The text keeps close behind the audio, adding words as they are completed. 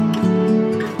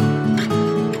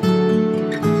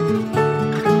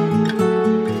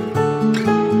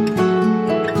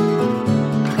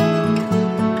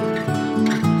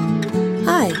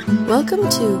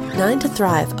to 9 to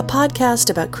Thrive, a podcast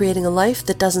about creating a life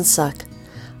that doesn't suck.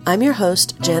 I'm your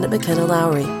host, Janet McKenna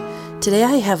Lowry. Today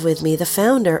I have with me the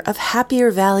founder of Happier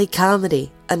Valley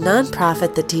Comedy, a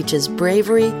nonprofit that teaches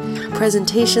bravery,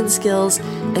 presentation skills,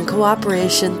 and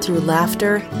cooperation through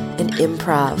laughter and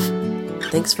improv.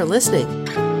 Thanks for listening.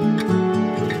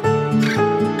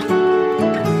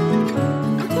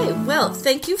 Okay, well,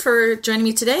 thank you for joining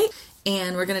me today,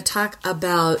 and we're going to talk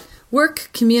about work,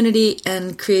 community,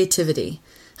 and creativity.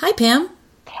 Hi, Pam.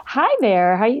 Hi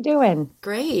there. How you doing?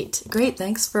 Great.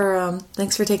 Thanks for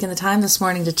taking the time this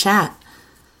morning to chat.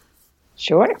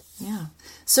 Sure. Yeah.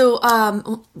 So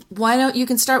why don't you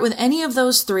can start with any of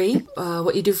those three,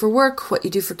 what you do for work, what you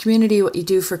do for community, what you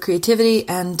do for creativity,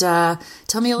 and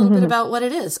tell me a little bit about what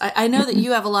it is. I know that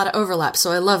you have a lot of overlap,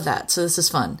 so I love that. So this is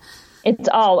fun. It's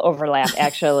all overlap,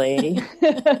 actually.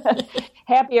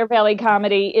 Happier Valley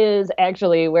Comedy is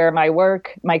actually where my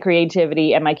work, my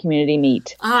creativity, and my community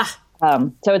meet.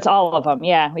 So it's all of them.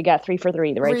 Yeah, we got 3 for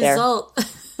 3 right Result.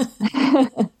 there.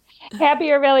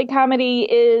 Happier Valley Comedy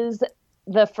is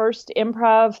the first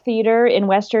improv theater in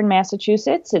Western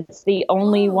Massachusetts. It's the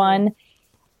only one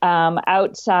in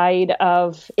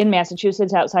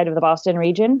Massachusetts, outside of the Boston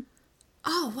region.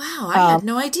 Oh, wow. I had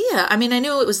no idea. I mean, I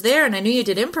knew it was there and I knew you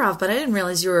did improv, but I didn't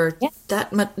realize you were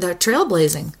that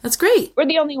trailblazing. That's great. We're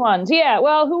the only ones. Yeah.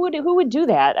 Well, who would do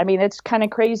that? I mean, it's kind of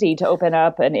crazy to open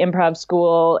up an improv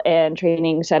school and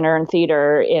training center and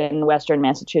theater in Western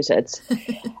Massachusetts.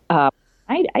 I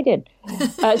did.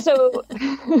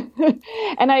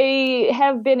 And I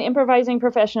have been improvising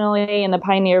professionally in the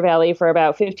Pioneer Valley for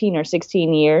about 15 or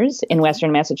 16 years in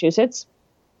Western Massachusetts.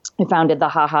 I founded the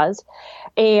Ha-Has.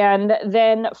 And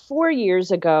then 4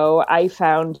 years ago, I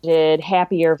founded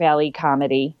Happier Valley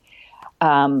Comedy,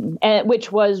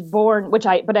 which was born,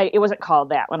 it wasn't called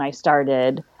that when I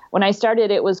started. When I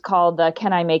started, it was called the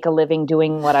Can I Make a Living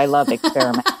Doing What I Love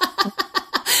experiment.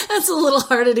 That's a little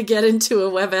harder to get into a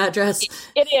web address.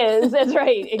 It is. That's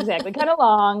right. Exactly. Kind of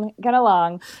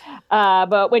long.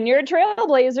 But when you're a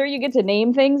trailblazer, you get to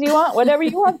name things you want, whatever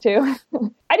you want to.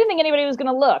 I didn't think anybody was going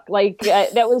to look.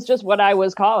 That was just what I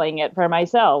was calling it for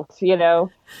myself, you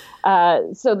know.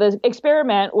 So the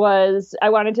experiment was I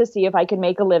wanted to see if I could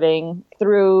make a living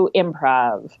through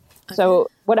improv. Okay. So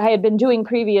what I had been doing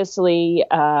previously,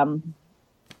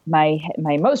 my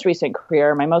most recent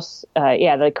career,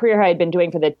 the career I had been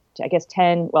doing for the,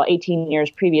 18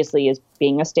 years previously is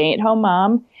being a stay-at-home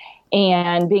mom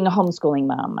and being a homeschooling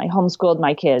mom. I homeschooled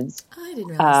my kids. I didn't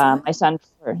realize that. My son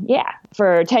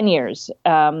for 10 years.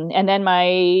 And then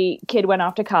my kid went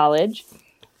off to college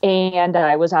and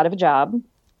I was out of a job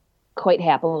quite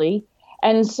happily.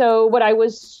 And so what I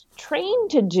was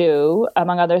trained to do,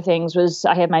 among other things, was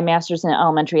I had my master's in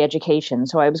elementary education.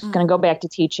 So I was going to go back to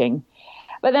teaching.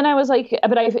 But then I was like,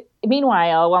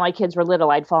 meanwhile, while my kids were little,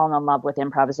 I'd fallen in love with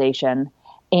improvisation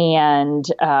and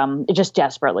just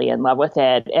desperately in love with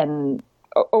it. And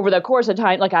over the course of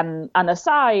time, on the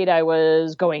side, I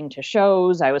was going to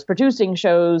shows. I was producing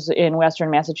shows in Western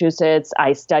Massachusetts.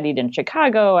 I studied in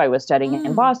Chicago. I was studying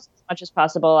in Boston as much as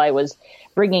possible. I was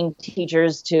bringing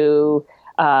teachers to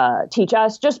teach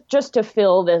us just to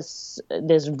fill this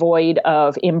void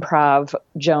of improv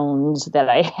Jones that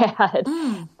I had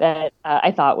that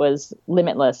I thought was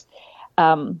limitless.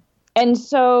 And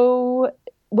so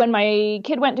when my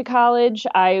kid went to college,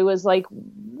 I was like,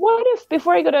 what if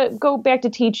before I go back to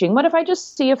teaching, what if I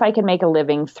just see if I can make a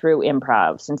living through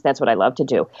improv, since that's what I love to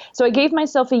do. So I gave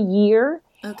myself a year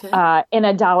and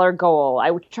a dollar goal.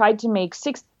 I tried to make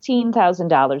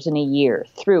 $16,000 in a year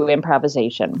through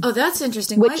improvisation. Oh, that's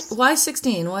interesting. Why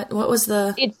 16? What was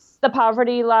the? It's the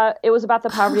poverty. It was about the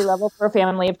poverty level for a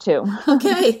family of 2.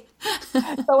 Okay.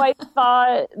 So I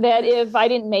thought that if I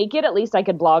didn't make it, at least I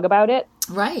could blog about it.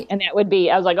 Right. And that would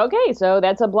be, I was like, okay, so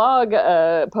that's a blog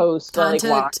post.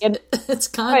 Content. It's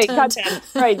content. Right, content.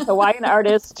 Right. So why an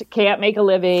artist can't make a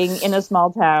living in a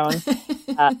small town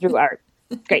through art.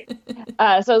 Great. So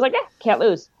I was like, can't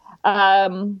lose.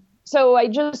 So I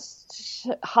just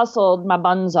hustled my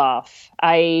buns off.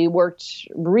 I worked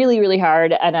really, really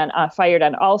hard and fired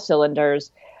on all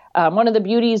cylinders. One of the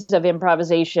beauties of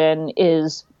improvisation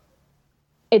is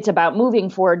it's about moving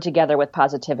forward together with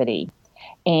positivity.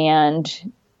 And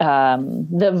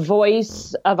the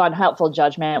voice of unhelpful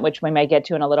judgment, which we might get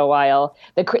to in a little while,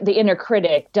 the inner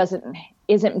critic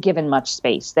isn't given much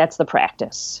space. That's the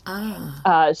practice.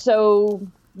 So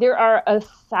there are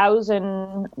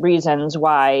 1,000 reasons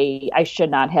why I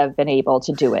should not have been able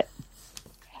to do it.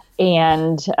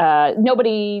 And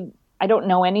I don't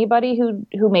know anybody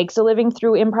who makes a living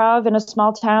through improv in a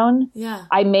small town. Yeah.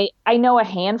 I know a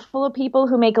handful of people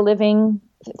who make a living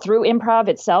through improv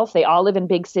itself. They all live in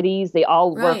big cities. They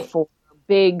all work for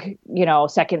big,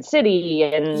 Second City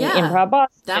and Improv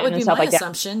Boston. That would be stuff my like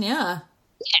assumption. Yeah.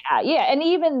 Yeah. And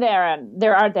even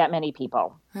there aren't that many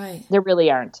people. Right. There really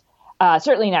aren't.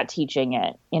 Certainly not teaching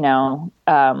it,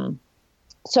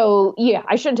 So yeah,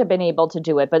 I shouldn't have been able to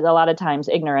do it, but a lot of times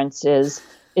ignorance is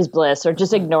bliss, or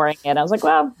just ignoring it. I was like,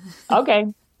 well, okay,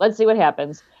 let's see what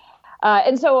happens.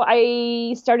 And so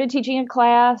I started teaching a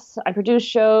class. I produced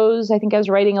shows. I think I was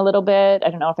writing a little bit. I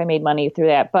don't know if I made money through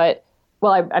that, but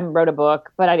I wrote a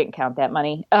book, but I didn't count that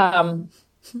money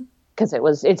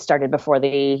because it started before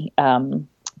the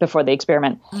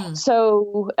experiment.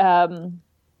 So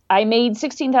I made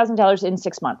 $16,000 in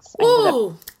 6 months.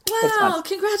 Oh, wow!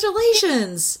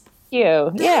 Congratulations! Thank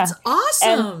you. That's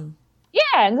awesome.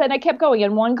 And then I kept going.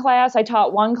 In one class, I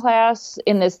taught one class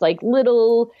in this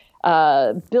little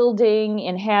building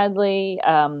in Hadley,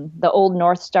 the old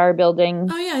North Star building.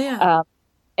 Oh, yeah.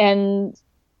 And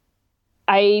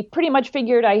I pretty much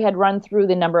figured I had run through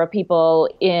the number of people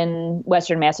in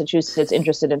Western Massachusetts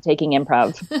interested in taking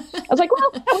improv. I was like,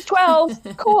 well, that was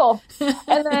 12. Cool.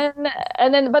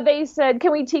 And then, but they said,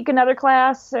 can we take another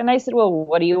class? And I said, well,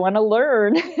 what do you want to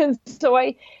learn? And so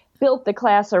I built the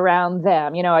class around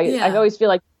them. I always feel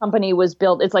like the company was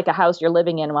built. It's like a house you're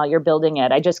living in while you're building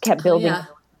it. I just kept building it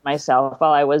myself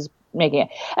while I was making it.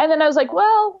 And then I was like,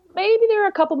 well, maybe there are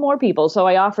a couple more people. So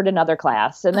I offered another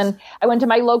class. And then I went to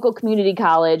my local community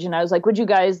college and I was like, would you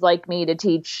guys like me to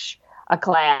teach a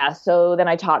class? So then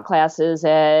I taught classes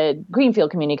at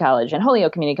Greenfield Community College and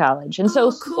Holyoke Community College. And so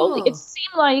slowly it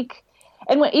seemed like,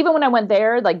 and even when I went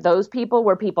there, those people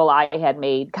were people I had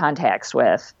made contacts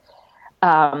with.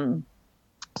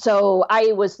 So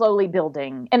I was slowly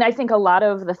building. And I think a lot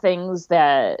of the things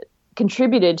that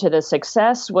contributed to the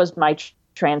success was my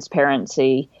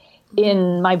transparency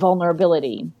in my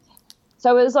vulnerability.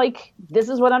 So it was like, this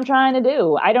is what I'm trying to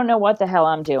do. I don't know what the hell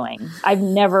I'm doing. I've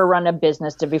never run a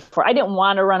business before. I didn't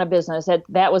want to run a business.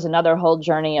 That was another whole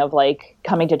journey of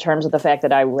coming to terms with the fact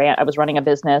that I was running a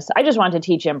business. I just wanted to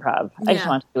teach improv. I just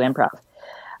wanted to do improv.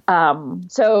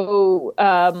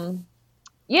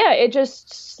 It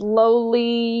just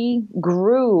slowly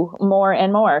grew more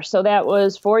and more. So that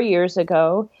was 4 years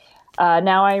ago.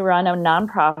 Now I run a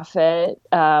nonprofit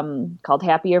called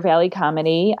Happier Valley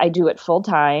Comedy. I do it full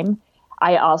time.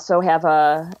 I also have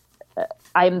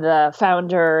I'm the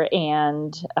founder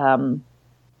and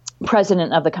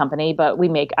president of the company, but we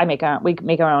make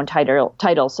our own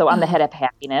title. So I'm the head of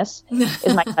happiness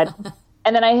is my title.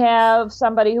 And then I have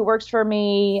somebody who works for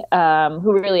me,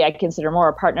 who really I consider more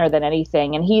a partner than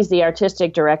anything. And he's the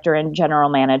artistic director and general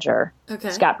manager,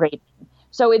 Scott Braden.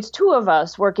 So it's two of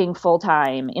us working full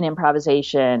time in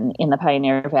improvisation in the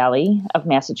Pioneer Valley of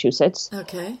Massachusetts.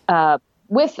 Okay.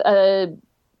 With a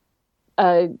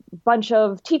bunch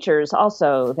of teachers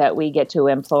also that we get to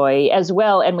employ as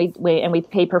well, and we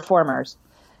pay performers.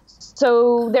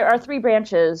 So there are 3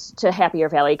 branches to Happier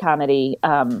Valley Comedy.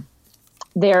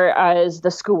 There is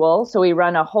the school, so we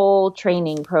run a whole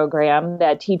training program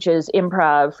that teaches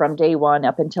improv from day one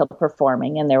up until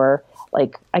performing, and there were a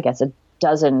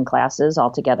dozen classes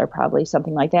altogether, probably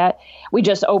something like that. We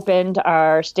just opened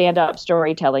our stand-up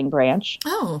storytelling branch.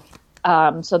 Oh.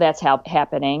 So that's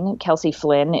happening. Kelsey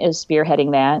Flynn is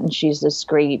spearheading that, and she's this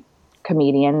great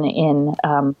comedian in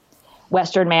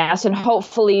Western Mass. And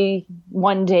hopefully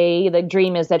one day, the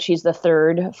dream is that she's the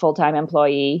 3rd full-time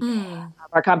employee of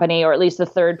our company, or at least the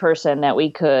 3rd person that we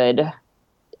could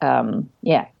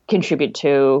contribute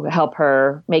to help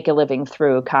her make a living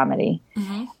through comedy.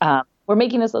 Mm-hmm. We're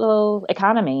making this little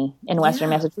economy in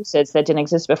Western Massachusetts that didn't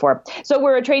exist before. So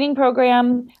we're a training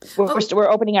program. We're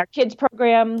opening our kids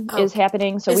program is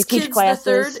happening. So we teach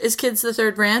classes. Is kids the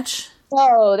 3rd branch?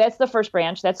 Oh, that's the first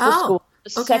branch. That's the school. The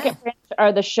second branch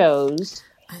are the shows.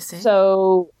 I see.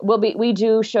 So we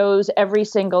do shows every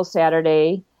single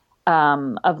Saturday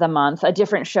of the month, a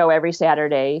different show every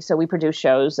Saturday. So we produce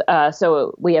shows.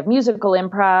 So we have musical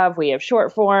improv, we have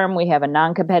short form, we have a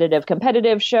non-competitive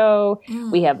competitive show.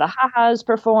 We have the Ha-Has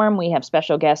perform. We have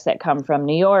special guests that come from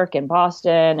New York and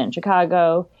Boston and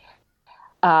Chicago.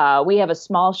 We have a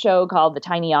small show called the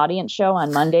Tiny Audience Show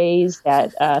on Mondays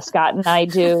that Scott and I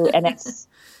do, and it's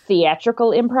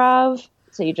theatrical improv.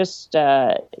 So you just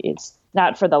it's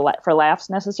not for laughs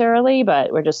necessarily,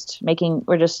 but we're just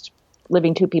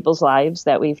living 2 people's lives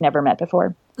that we've never met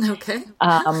before. Okay.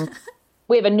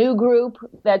 We have a new group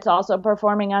that's also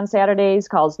performing on Saturdays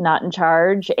called Not in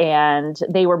Charge, and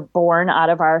they were born out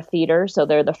of our theater. So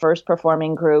they're the first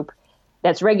performing group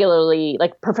that's regularly,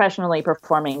 professionally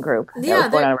performing group. Yeah,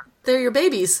 they're your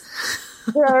babies.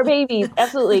 They're our babies,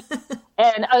 absolutely.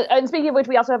 And speaking of which,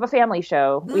 we also have a family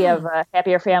show. We have a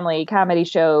Happier Family comedy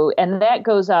show, and that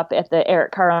goes up at the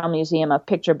Eric Carle Museum of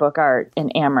Picture Book Art in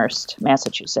Amherst,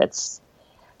 Massachusetts.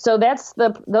 So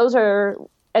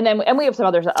and we have some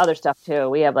other stuff too.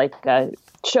 We have like a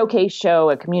showcase show,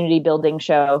 a community building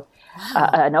show,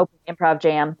 an open improv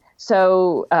jam.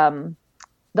 So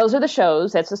those are the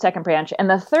shows. That's the second branch. And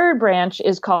the third branch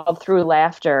is called Through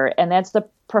Laughter, and that's the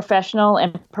professional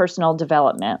and personal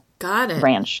development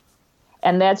branch.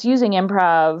 And that's using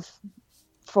improv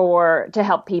to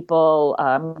help people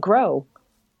grow.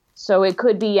 So it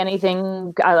could be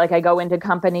anything, like I go into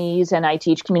companies and I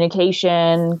teach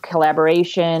communication,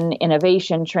 collaboration,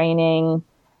 innovation training,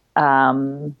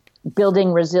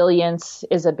 building resilience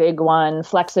is a big one,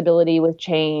 flexibility with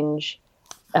change,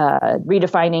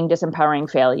 redefining disempowering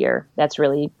failure. That's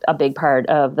really a big part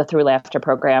of the Through Laughter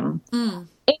program.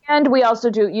 And we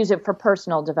also use it for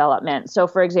personal development. So,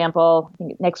 for example,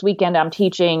 next weekend I'm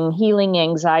teaching healing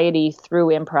anxiety through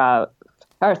improv,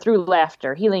 or through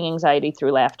laughter, healing anxiety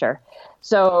through laughter.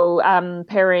 So I'm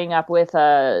pairing up with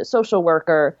a social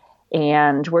worker,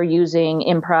 and we're using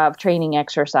improv training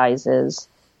exercises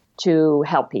to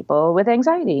help people with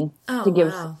anxiety, to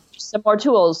give some more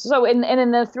tools. So in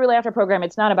the Through Laughter program,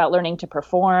 it's not about learning to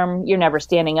perform. You're never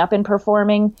standing up and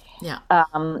performing. Yeah.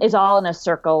 It's all in a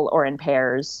circle or in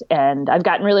pairs. And I've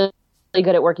gotten really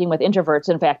good at working with introverts.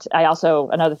 In fact,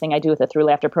 another thing I do with the Through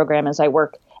Laughter program is I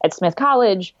work at Smith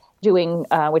College doing,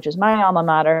 which is my alma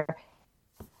mater,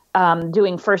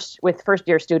 doing first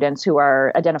year students who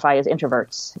identify as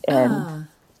introverts, and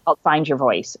called Find Your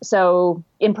Voice. So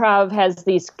improv has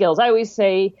these skills. I always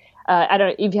say,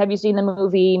 have you seen the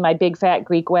movie My Big Fat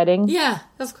Greek Wedding? Yeah,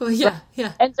 of course. Yeah.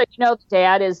 And so, the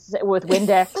dad is with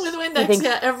Windex. With Windex,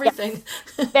 everything.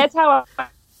 That's how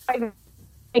I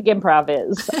think improv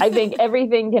is. I think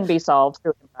everything can be solved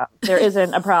through improv. There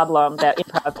isn't a problem that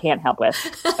improv can't help with.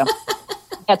 So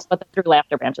that's what the Through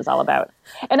Laughter branch is all about.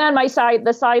 And on my side,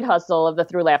 the side hustle of the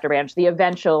Through Laughter branch, the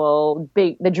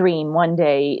the dream one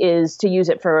day is to use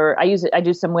it I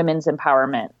do some women's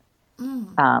empowerment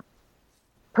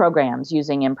programs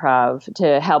using improv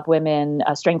to help women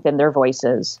strengthen their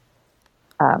voices.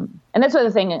 And that's what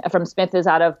the thing from Smith is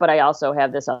out of, but I also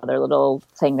have this other little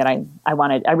thing that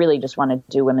I really just want to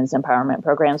do women's empowerment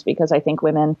programs because I think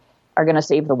women are going to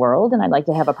save the world, and I'd like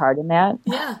to have a part in that.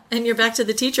 Yeah, and you're back to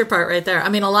the teacher part right there. I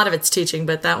mean, a lot of it's teaching,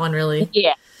 but that one really...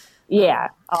 Yeah.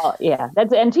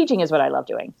 And teaching is what I love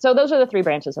doing. So those are the three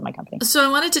branches of my company. So I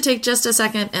wanted to take just a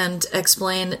second and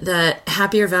explain that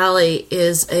Happier Valley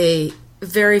is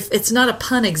it's not a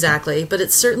pun exactly, but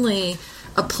it's certainly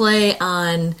a play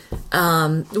on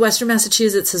Western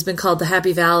Massachusetts has been called the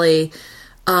Happy Valley.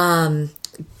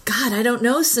 God, I don't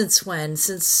know since when, the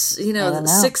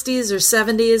 60s or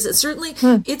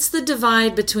 70s. It's the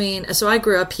divide between, so I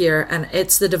grew up here, and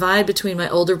it's the divide between my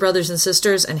older brothers and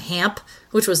sisters and Hamp,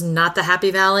 which was not the Happy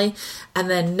Valley, and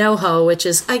then NoHo, which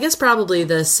is, I guess, probably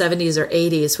the 70s or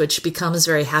 80s, which becomes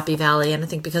very Happy Valley. And I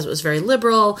think because it was very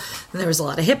liberal, and there was a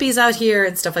lot of hippies out here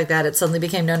and stuff like that, it suddenly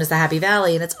became known as the Happy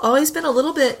Valley. And it's always been a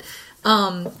little bit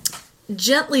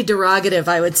gently derogative,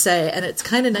 I would say, and it's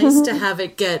kind of nice to have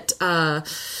it get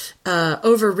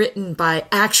overwritten by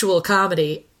actual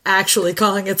comedy, actually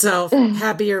calling itself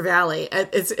Happier Valley.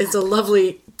 It's a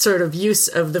lovely sort of use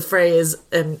of the phrase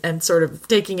and sort of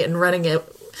taking it and running it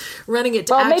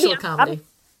to actual comedy.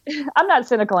 I'm not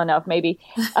cynical enough, maybe,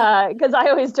 because I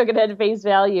always took it at face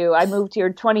value. I moved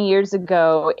here 20 years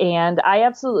ago, and I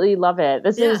absolutely love it.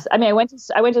 I went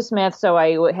to Smith, so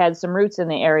I had some roots in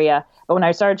the area. But when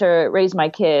I started to raise my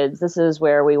kids, this is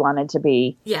where we wanted to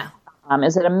be. Yeah.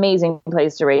 It's an amazing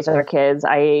place to raise our kids.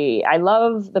 I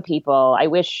love the people. I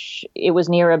wish it was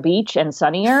near a beach and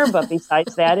sunnier, but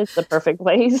besides that, it's the perfect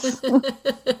place.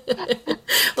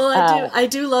 Well, I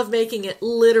do love making it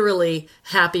literally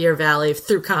Happier Valley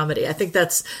through comedy. I think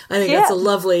that's a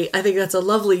lovely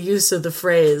use of the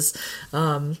phrase,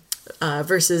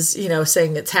 versus,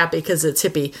 saying it's happy because it's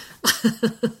hippie.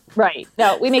 Right.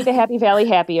 No, we make the Happy Valley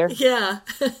happier. Yeah.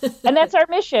 And that's our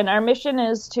mission. Our mission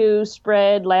is to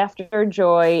spread laughter,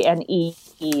 joy, and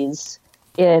ease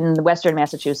in Western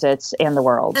Massachusetts and the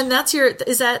world. And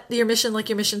is that your mission, like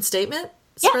your mission statement?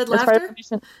 Spread laughter? That's part of our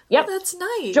mission. Yep. Oh, that's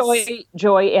nice.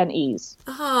 Joy, and ease.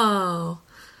 Oh.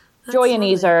 Joy and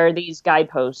ease are these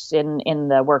guideposts in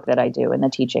the work that I do, in the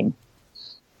teaching.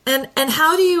 And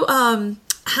how do you,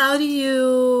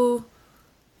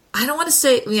 I don't want to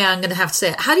say, I'm going to have to say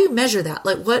it. How do you measure that?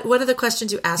 Like, what are the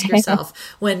questions you ask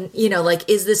yourself when,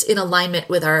 is this in alignment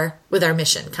with our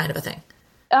mission kind of a thing?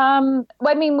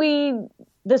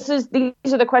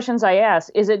 these are the questions I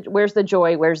ask. Where's the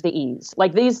joy? Where's the ease?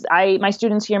 Like my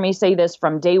students hear me say this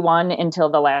from day one until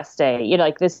the last day.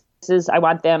 Like I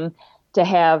want them to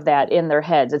have that in their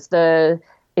heads. It's the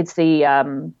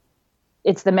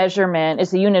measurement.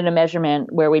 It's the unit of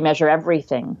measurement where we measure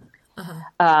everything.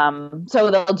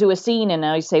 So they'll do a scene and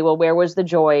I say, well, where was the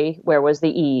joy? Where was the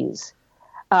ease?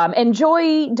 And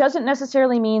joy doesn't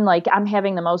necessarily mean like I'm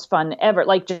having the most fun ever,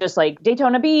 like just like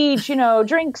Daytona Beach,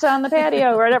 drinks on the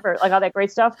patio or whatever, like all that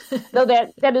great stuff. Though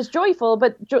that is joyful,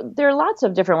 but there are lots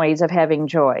of different ways of having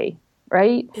joy,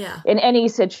 right? Yeah. In any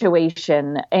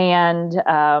situation. And,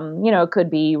 it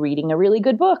could be reading a really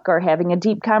good book or having a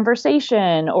deep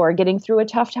conversation or getting through a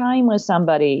tough time with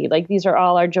somebody. Like these are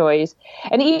all our joys.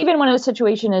 And even when a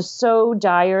situation is so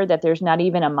dire that there's not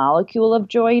even a molecule of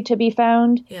joy to be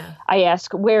found, I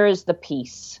ask, where is the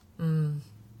peace?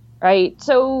 Right?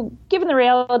 So given the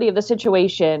reality of the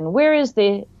situation, where is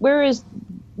the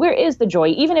joy?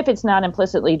 Even if it's not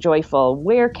implicitly joyful,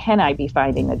 where can I be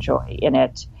finding the joy in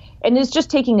it? And it's just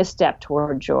taking a step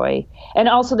toward joy. And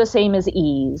also the same as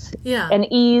ease. Yeah. And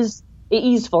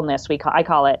easefulness, I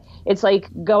call it. It's like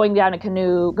going down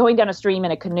a stream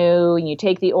in a canoe, and you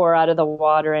take the oar out of the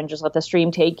water and just let the stream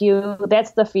take you.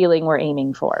 That's the feeling we're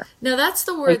aiming for. Now that's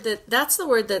the word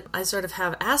that I sort of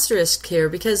have asterisk here,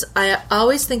 because I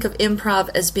always think of improv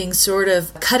as being sort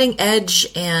of cutting edge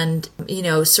and,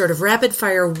 sort of rapid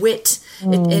fire wit.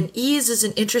 And ease is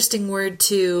an interesting word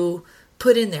to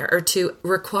put in there or to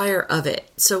require of it.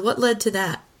 So what led to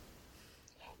that?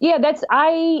 Yeah,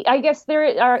 I guess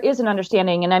there is an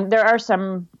understanding, and there are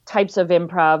some types of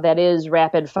improv that is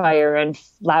rapid fire and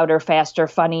louder, faster,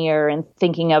 funnier, and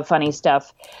thinking of funny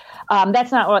stuff.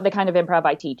 That's not the kind of improv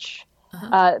I teach.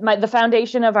 The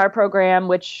foundation of our program,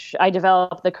 which I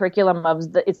developed the curriculum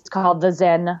of, it's called the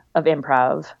Zen of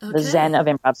Improv. Okay. The Zen of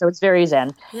Improv. So it's very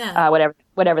Zen, whatever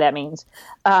that means.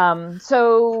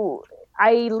 So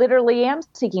I literally am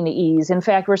seeking the ease. In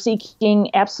fact, we're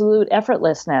seeking absolute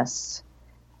effortlessness.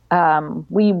 I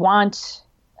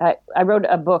wrote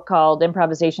a book called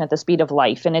Improvisation at the Speed of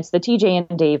Life, and it's the TJ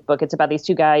and Dave book. It's about these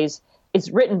two guys.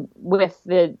 It's written with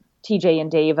the TJ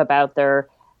and Dave about their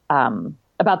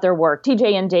work.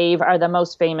 TJ and Dave are the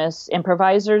most famous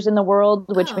improvisers in the world,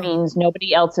 which means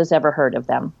nobody else has ever heard of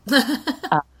them.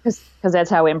 Because that's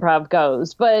how improv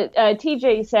goes. But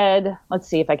TJ said, let's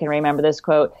see if I can remember this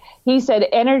quote. He said,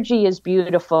 "Energy is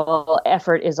beautiful,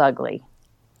 effort is ugly."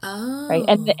 Oh. Right.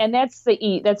 And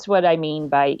that's what I mean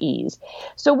by ease.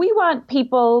 So we want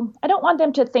people, I don't want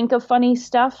them to think of funny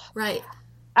stuff. Right.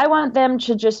 I want them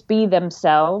to just be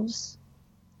themselves,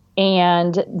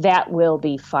 and that will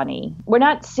be funny. We're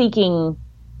not seeking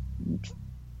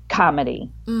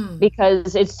comedy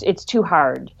because it's too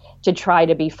hard to try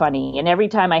to be funny. And every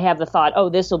time I have the thought, oh,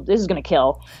 this is going to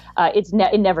kill, it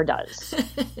never does.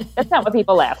 That's not what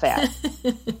people laugh at.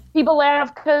 People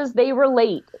laugh because they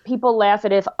relate. People laugh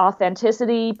at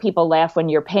authenticity. People laugh when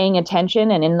you're paying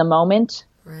attention and in the moment.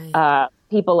 Right.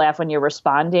 People laugh when you're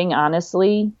responding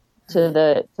honestly to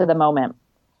the moment.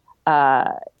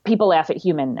 People laugh at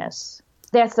humanness.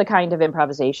 That's the kind of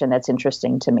improvisation that's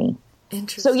interesting to me.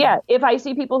 Interesting. So yeah, if I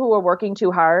see people who are working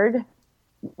too hard,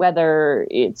 whether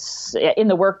it's in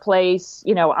the workplace,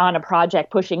 on a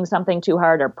project, pushing something too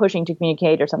hard or pushing to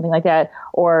communicate or something like that,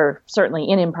 or certainly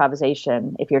in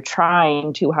improvisation, if you're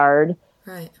trying too hard,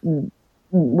 right,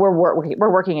 we're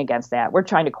working against that. We're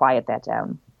trying to quiet that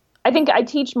down. I think I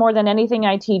teach more than anything,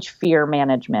 I teach fear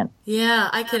management. Yeah,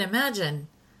 I can imagine.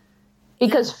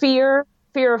 Because fear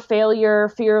of failure,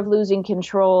 fear of losing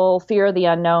control, fear of the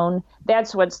unknown,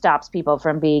 that's what stops people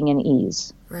from being in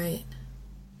ease. Right.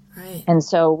 Right. And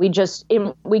so we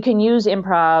can use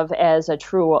improv as a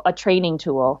training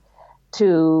tool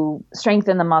to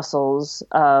strengthen the muscles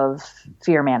of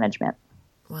fear management.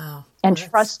 Wow. And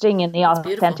trusting in the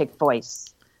authentic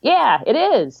voice. Yeah, it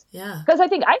is. Yeah. Because I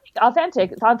think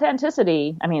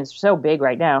authenticity, I mean, it's so big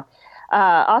right now.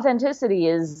 Authenticity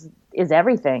is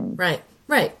everything. Right.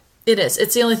 Right. It is.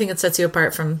 It's the only thing that sets you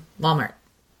apart from Walmart.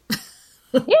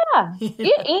 Yeah.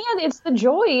 And it's the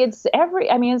joy. It's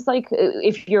it's like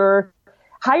if you're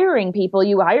hiring people,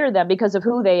 you hire them because of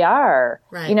who they are.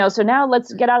 Right. So now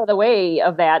let's get out of the way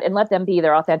of that and let them be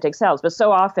their authentic selves. But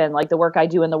so often, like the work I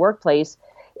do in the workplace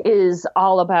is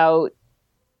all about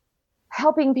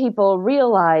helping people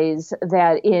realize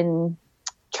that in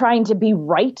trying to be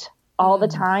right all the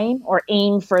time or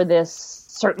aim for this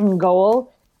certain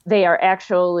goal, they are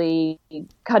actually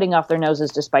cutting off their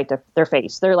noses to spite their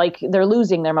face. They're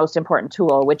losing their most important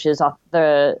tool, which is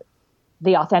the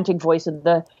authentic voice of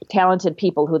the talented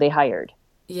people who they hired.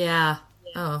 Yeah.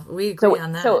 Oh, we agree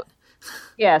on that.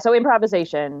 So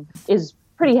improvisation is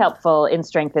pretty helpful in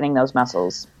strengthening those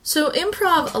muscles. So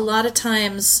improv, a lot of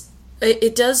times,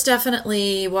 it does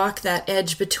definitely walk that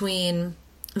edge between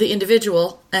the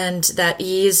individual and that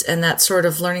ease and that sort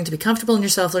of learning to be comfortable in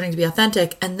yourself, learning to be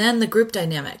authentic, and then the group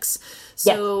dynamics.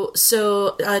 So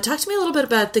talk to me a little bit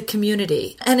about the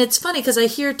community. And it's funny because I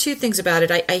hear two things about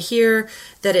it. I hear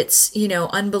that it's,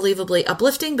 unbelievably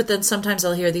uplifting, but then sometimes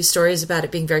I'll hear these stories about it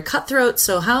being very cutthroat.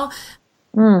 So how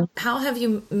have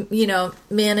you,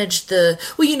 managed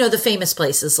the famous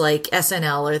places like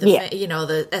SNL or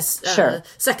the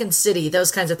Second City,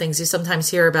 those kinds of things. You sometimes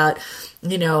hear about,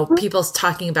 people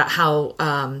talking about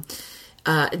how,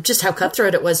 just how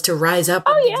cutthroat it was to rise up.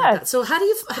 Oh yeah. Like that. So how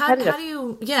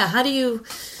do you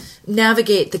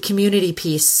navigate the community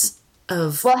piece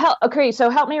of? Well, so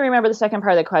help me remember the second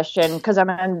part of the question, because I'm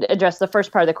going to address the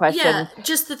first part of the question. Yeah,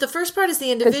 just that the first part is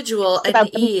the individual and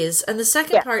the ease, and the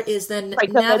second part is then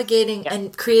navigating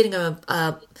and creating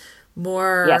a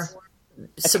more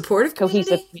supportive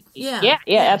cohesive community. Yeah,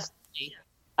 absolutely.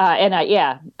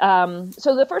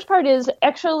 So the first part is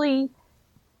actually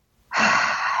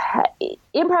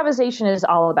improvisation is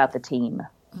all about the team.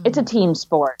 It's a team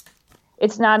sport.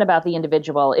 It's not about the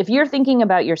individual. If you're thinking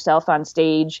about yourself on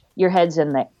stage, your head's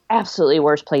in the absolutely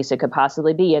worst place it could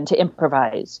possibly be in to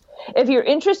improvise. If you're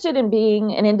interested in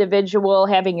being an individual,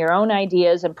 having your own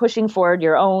ideas and pushing forward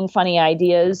your own funny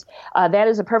ideas, that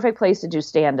is a perfect place to do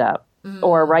stand-up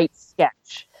or write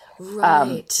sketch.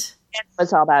 Right. That's what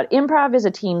it's all about. Improv is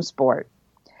a team sport.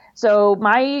 So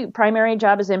my primary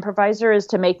job as improviser is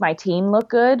to make my team look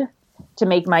good, to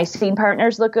make my scene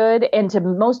partners look good, and to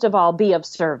most of all be of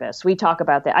service. We talk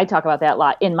about that. I talk about that a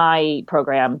lot in my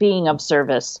program, being of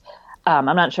service. I'm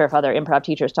not sure if other improv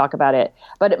teachers talk about it,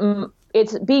 but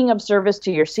it's being of service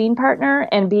to your scene partner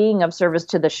and being of service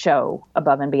to the show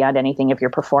above and beyond anything if you're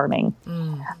performing.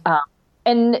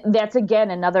 And that's,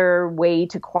 again, another way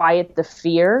to quiet the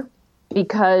fear,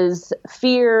 because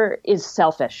fear is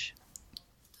selfish.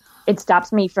 It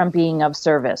stops me from being of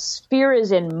service. Fear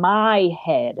is in my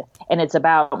head, and it's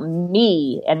about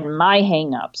me and my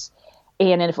hangups.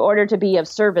 And in order to be of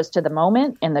service to the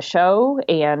moment in the show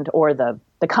or the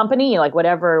company, like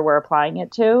whatever we're applying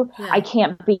it to, I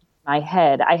can't be in my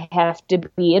head. I have to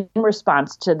be in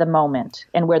response to the moment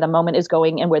and where the moment is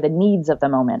going and where the needs of the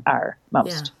moment are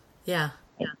most. Yeah.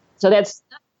 So that's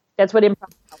what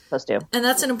improv helps us do. And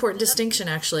that's an important distinction,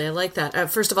 actually. I like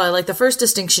that. First of all, I like the first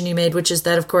distinction you made, which is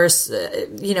that, of course,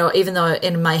 even though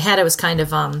in my head I was kind of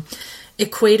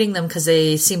equating them because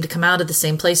they seem to come out of the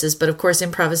same places, but of course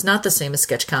improv is not the same as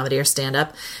sketch comedy or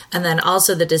stand-up. And then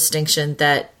also the distinction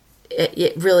that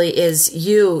it really is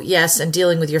you, yes, and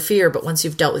dealing with your fear, but once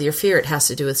you've dealt with your fear, it has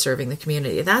to do with serving the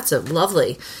community. That's a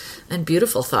lovely and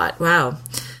beautiful thought. Wow.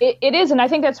 It is, and I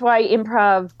think that's why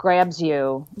improv grabs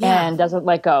you and doesn't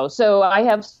let go. So I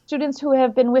have students who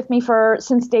have been with me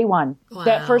since day one. Wow.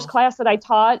 That first class that I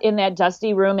taught in that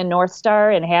dusty room in North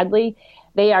Star in Hadley,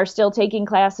 they are still taking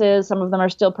classes. Some of them are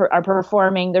still are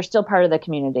performing. They're still part of the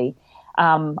community.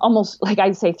 Almost like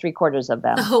I'd say 3/4 of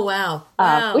them. Oh,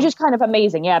 wow. Which is kind of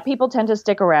amazing. Yeah, people tend to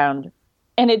stick around.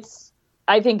 And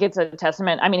I think it's a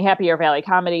testament. I mean, Happier Valley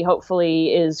Comedy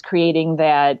hopefully is creating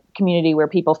that community where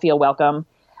people feel welcome.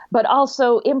 But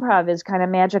also improv is kind of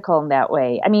magical in that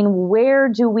way. I mean, where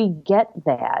do we get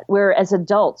that? Where as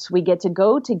adults, we get to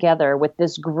go together with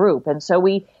this group. And so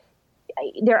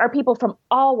there are people from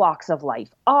all walks of life,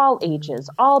 all ages,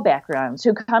 all backgrounds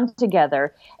who come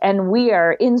together, and we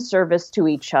are in service to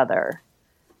each other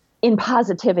in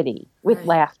positivity with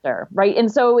laughter, right? And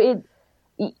so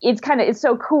it's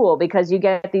so cool because you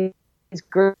get these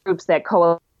groups that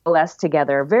coalesce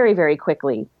together very, very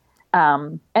quickly.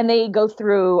 And they go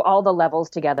through all the levels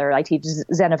together. I teach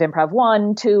Zen of Improv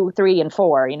 1, 2, 3, and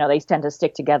 4. They tend to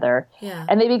stick together. Yeah.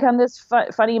 And they become this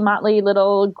funny, motley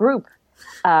little group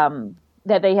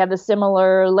that they have the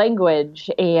similar language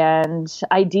and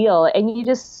ideal. And you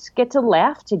just get to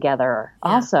laugh together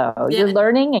also. Yeah. You're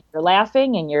learning and you're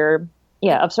laughing and you're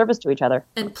of service to each other.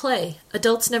 And play.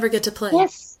 Adults never get to play.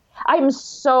 Yes. I'm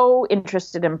so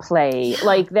interested in play. Yeah.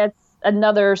 Like that's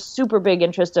another super big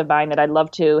interest of mine that I'd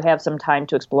love to have some time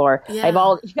to explore. Yeah.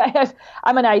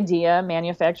 I'm an idea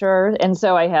manufacturer, and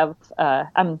so I have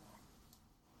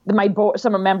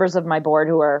some members of my board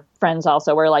who are friends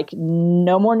also were like,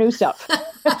 no more new stuff.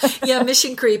 Yeah,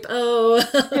 mission creep. Oh.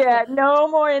 Yeah, no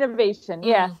more innovation.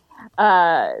 Yeah.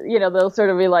 They'll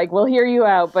sort of be like, we'll hear you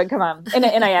out, but come on.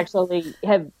 And I actually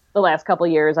have the last couple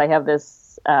of years, I have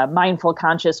this mindful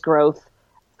conscious growth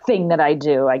thing that I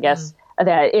do, I guess.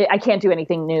 I can't do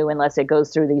anything new unless it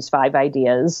goes through these 5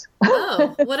 ideas.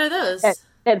 Oh, what are those?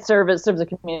 that serve the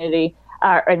community.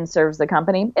 and serves the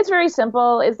company. It's very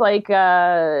simple. It's like,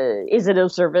 is it a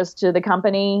service to the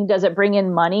company? Does it bring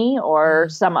in money or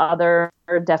some other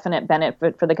definite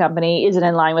benefit for the company? Is it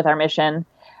in line with our mission?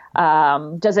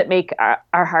 Does it make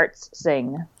our hearts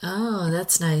sing? Oh,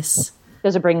 that's nice.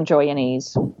 Does it bring joy and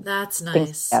ease? That's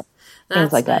nice.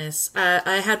 Things like nice.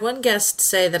 I had one guest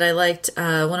say that I liked,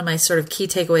 one of my sort of key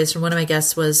takeaways from one of my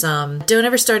guests was, don't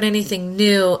ever start anything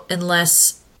new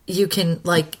unless you can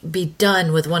like be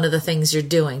done with one of the things you're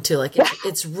doing too. Like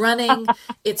it's running,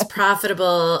 it's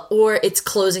profitable, or it's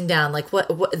closing down. Like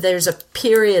what there's a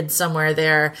period somewhere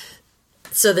there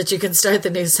so that you can start the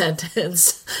new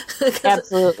sentence.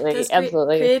 Absolutely.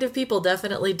 Absolutely. Creative people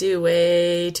definitely do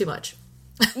way too much.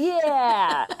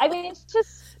 Yeah. I mean, it's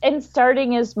just, and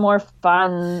starting is more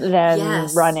fun than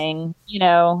running,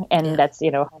 and that's,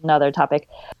 another topic.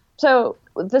 So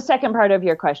the second part of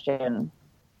your question,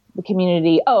 the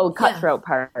community, cutthroat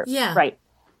part. Yeah. Right.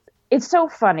 It's so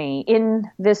funny in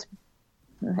this,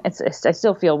 I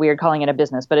still feel weird calling it a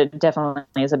business, but it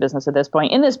definitely is a business at this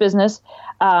point. In this business,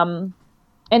 and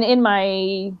in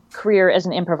my career as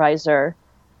an improviser,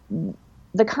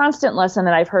 the constant lesson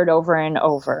that I've heard over and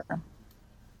over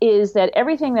is that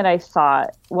everything that I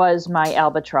thought was my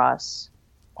albatross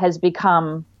has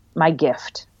become my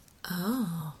gift.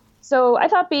 Oh. So I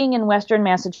thought being in Western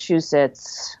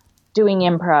Massachusetts doing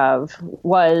improv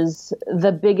was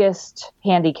the biggest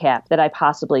handicap that I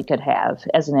possibly could have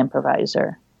as an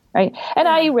improviser, right? And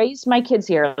I raised my kids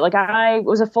here. Like I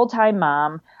was a full-time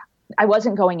mom. I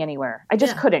wasn't going anywhere. I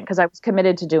just couldn't because I was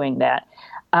committed to doing that.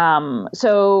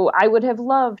 So I would have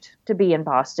loved to be in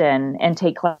Boston and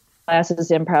take classes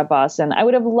Improv Boston. I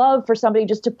would have loved for somebody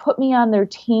just to put me on their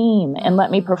team and let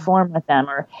me perform with them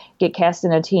or get cast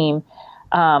in a team.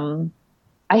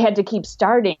 I had to keep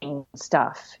starting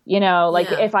stuff,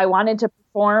 if I wanted to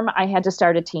perform, I had to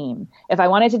start a team. If I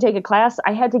wanted to take a class,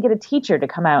 I had to get a teacher to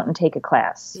come out and take a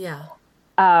class. Yeah.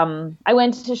 I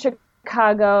went to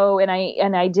Chicago and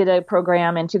I did a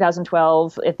program in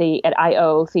 2012 at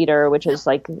IO Theater, which is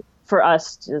like for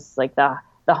us, just like the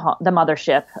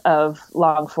mothership of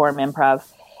long form improv.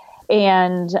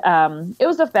 And it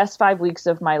was the best 5 weeks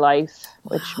of my life,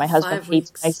 which my husband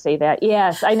hates when I say that.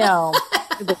 Yes, I know.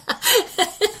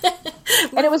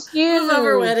 And it was huge. Move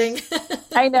over wedding.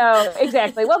 I know,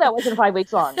 exactly. Well, that wasn't 5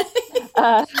 weeks long.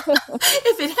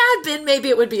 If it had been, maybe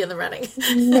it would be in the running.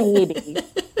 Maybe.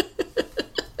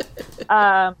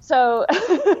 And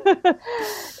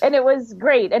it was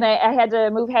great. And I had to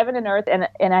move heaven and earth.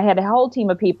 And I had a whole team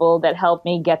of people that helped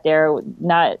me get there,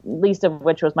 not least of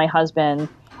which was my husband.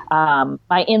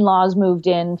 My in-laws moved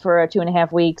in for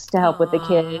 2.5 weeks to help with the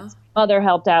kids. Mother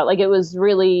helped out. Like it was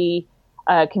really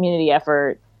a community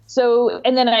effort. So,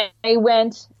 and then I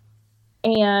went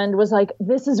and was like,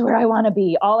 this is where I want to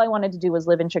be. All I wanted to do was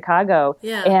live in Chicago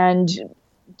and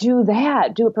do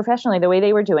it professionally the way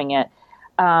they were doing it.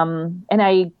 And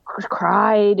I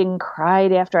cried and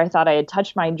cried after I thought I had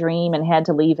touched my dream and had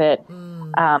to leave it.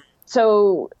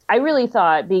 So I really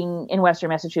thought being in Western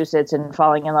Massachusetts and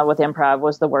falling in love with improv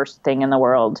was the worst thing in the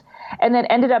world. And that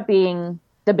ended up being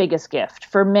the biggest gift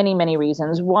for many, many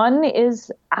reasons. One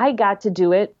is I got to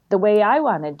do it the way I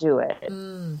want to do it.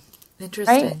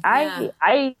 Interesting.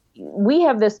 Right? We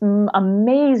have this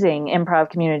amazing improv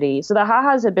community. So the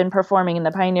Ha-Has have been performing in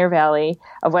the Pioneer Valley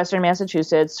of Western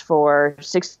Massachusetts for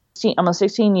almost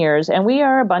 16 years, and we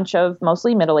are a bunch of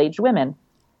mostly middle-aged women.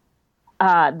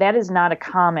 That is not a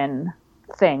common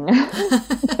thing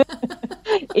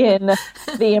in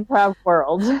the improv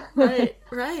world.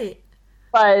 Right.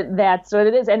 But that's what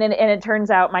it is. And it turns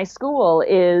out my school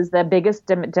is the biggest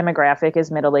demographic is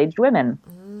middle-aged women.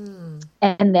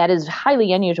 And that is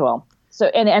highly unusual. So,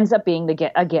 and it ends up being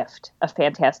a gift, a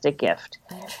fantastic gift.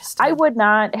 I would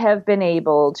not have been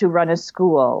able to run an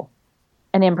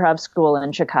improv school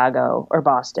in Chicago or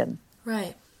Boston.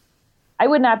 Right. I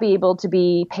would not be able to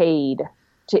be paid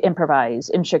to improvise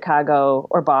in Chicago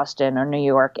or Boston or New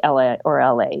York, LA.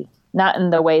 Not in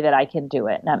the way that I can do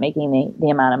it, not making the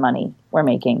amount of money we're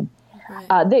making.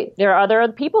 Right. There are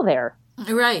other people there.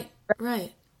 Right.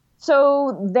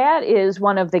 So that is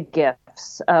one of the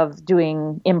gifts of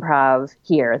doing improv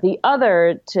here. The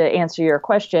other, to answer your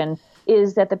question,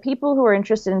 is that the people who are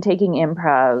interested in taking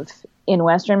improv in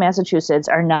Western Massachusetts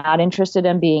are not interested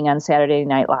in being on Saturday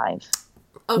Night Live.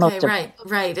 Okay,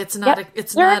 right. It's not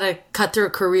a cut-through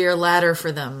career ladder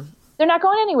for them. They're not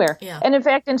going anywhere. Yeah. And in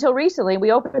fact, until recently,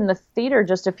 we opened the theater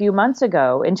just a few months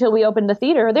ago. Until we opened the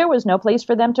theater, there was no place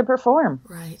for them to perform.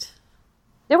 Right.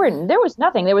 There was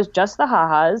nothing. There was just the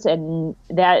Ha-Has, and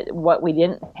we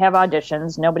didn't have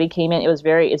auditions. Nobody came in. It's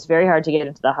very hard to get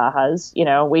into the Ha-Has.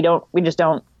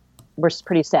 We we're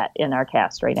pretty set in our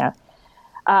cast right now.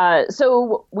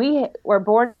 So we were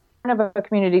born of a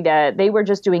community that they were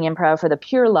just doing improv for the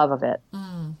pure love of it,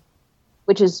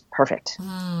 which is perfect.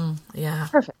 Yeah.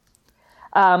 Perfect.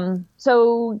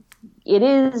 So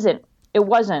it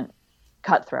wasn't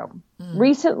cutthroat.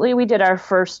 Recently, we did our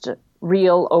first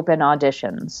real open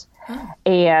auditions.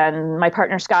 And my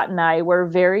partner Scott and I were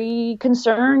very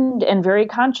concerned and very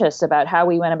conscious about how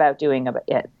we went about doing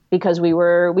it, because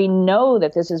we know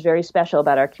that this is very special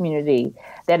about our community,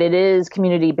 that it is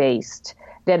community based,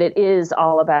 that it is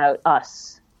all about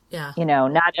us. Yeah.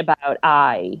 Not about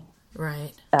I.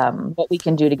 Right. What we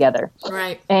can do together.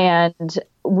 Right. And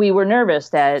we were nervous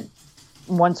that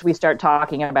once we start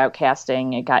talking about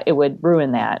casting, it would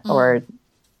ruin that or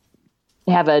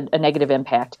have a negative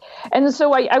impact. And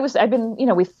so I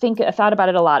thought about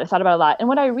it a lot. And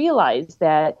what I realized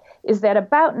is that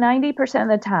about 90% of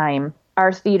the time,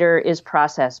 our theater is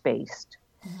process based.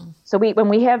 So when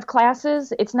we have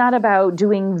classes, it's not about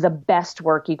doing the best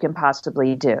work you can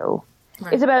possibly do.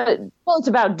 Right. It's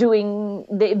about doing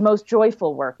the most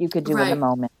joyful work you could do in the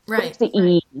moment. Right. What's the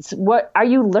ease? What are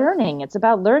you learning? It's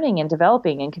about learning and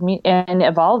developing and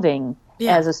evolving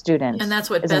as a student. And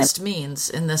that's what best means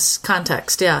in this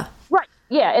context. Yeah. Right.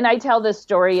 Yeah. And I tell this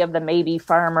story of the maybe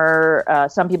farmer.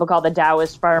 Some people call the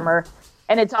Taoist farmer.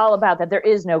 And it's all about that there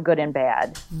is no good and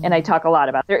bad. And I talk a lot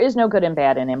about there is no good and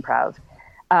bad in improv.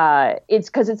 It's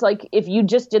because it's like if you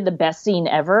just did the best scene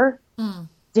ever,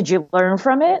 did you learn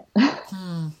from it?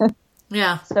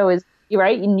 Yeah. So you're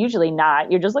right. And usually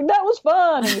not. You're just like, that was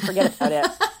fun. And you forget about it.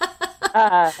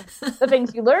 The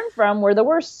things you learned from were the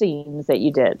worst scenes that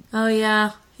you did. Oh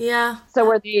yeah. Yeah. So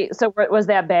was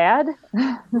that bad?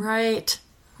 Right.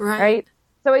 Right.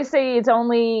 So I say it's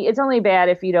only bad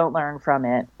if you don't learn from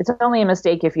it. It's only a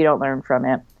mistake if you don't learn from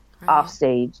it off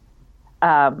stage.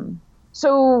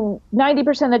 So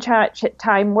 90% of the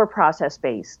time we're process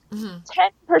based.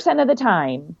 10% of the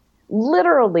time,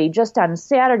 literally just on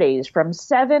Saturdays from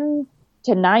 7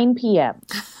 to 9 p.m.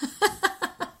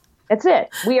 That's it.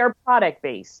 We are product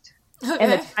based. Okay.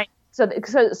 And the time, so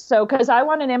because because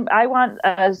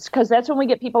that's when we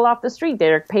get people off the street.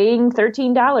 They're paying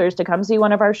 $13 to come see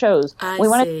one of our shows. We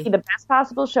want to see the best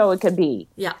possible show it could be.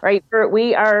 Yeah. Right.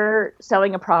 We are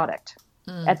selling a product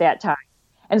at that time.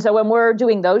 And so when we're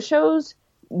doing those shows,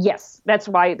 yes, that's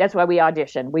why we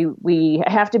audition. We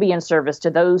have to be in service to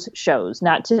those shows,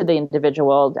 not to the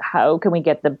individual. How can we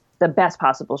get the best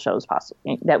possible shows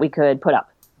that we could put up?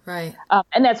 Right.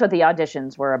 And that's what the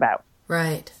auditions were about.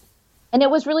 Right. And it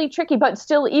was really tricky, but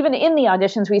still, even in the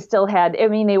auditions, we still had,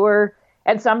 they were,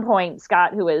 at some point,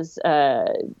 Scott, who has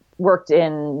worked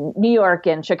in New York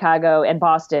and Chicago and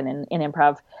Boston in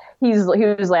improv, he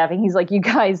was laughing. He's like, you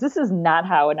guys, this is not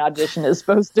how an audition is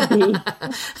supposed to be.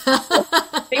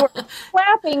 They were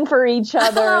clapping for each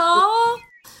other.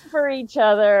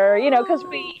 Because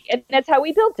and that's how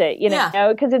we built it,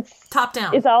 because it's top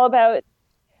down. It's all about,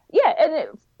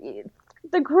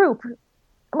 the group.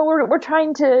 We're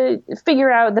trying to figure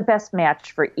out the best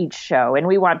match for each show, and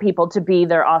we want people to be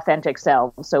their authentic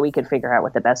selves, so we could figure out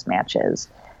what the best match is.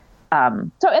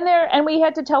 And we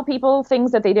had to tell people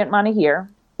things that they didn't want to hear.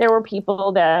 There were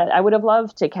people that I would have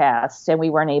loved to cast, and we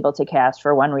weren't able to cast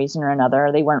for one reason or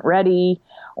another. They weren't ready,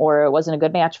 or it wasn't a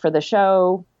good match for the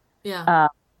show. Yeah.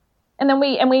 And then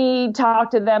we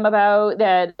talked to them about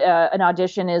that an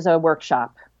audition is a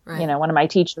workshop. Right. One of my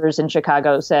teachers in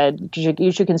Chicago said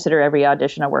you should consider every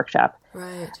audition a workshop.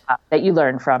 Right. That you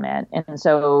learn from it. And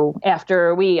so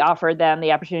after we offered them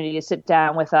the opportunity to sit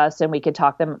down with us and we could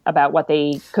talk them about what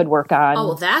they could work on. Oh,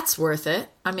 well, that's worth it.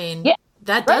 I mean, yeah,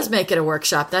 that does make it a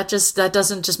workshop. That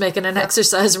doesn't just make it an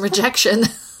exercise in rejection.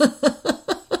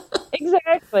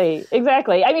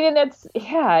 Exactly. I mean,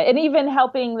 and even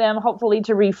helping them hopefully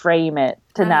to reframe it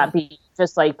to not be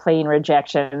just like plain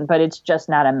rejection, but it's just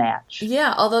not a match.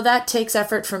 Yeah, although that takes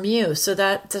effort from you, so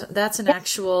that's an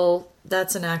actual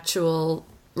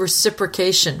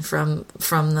reciprocation from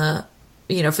the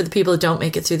for the people who don't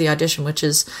make it through the audition, which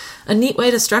is a neat way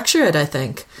to structure it. I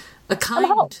think a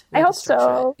kind. I hope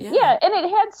so. Yeah, and it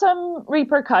had some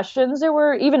repercussions.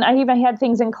 I even had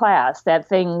things in class that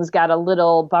things got a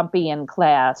little bumpy in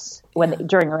class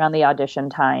around the audition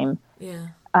time. Yeah.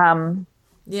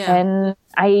 And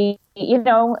I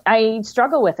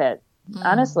struggle with it.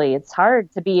 Honestly, it's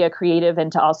hard to be a creative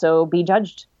and to also be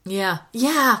judged. Yeah.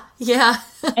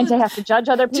 And to have to judge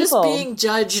other people. Just being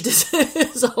judged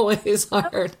is always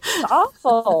hard. It's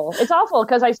awful. It's awful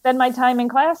because I spend my time in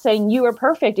class saying you are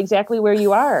perfect exactly where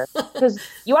you are. Because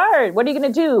you are. What are you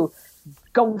going to do?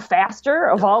 Go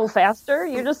faster? Evolve faster?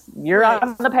 You're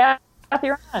on the path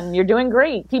you're on. You're doing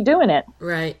great. Keep doing it.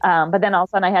 Right. But then all of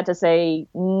a sudden I had to say,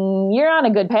 you're on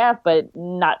a good path, but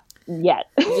not yet.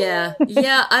 Yeah.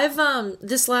 I've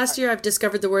this last year I've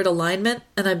discovered the word alignment,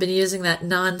 and I've been using that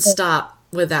nonstop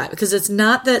with that, because it's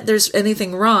not that there's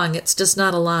anything wrong, it's just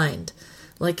not aligned.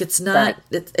 Like it's not,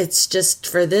 it's just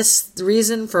for this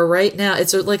reason, for right now.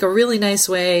 It's like a really nice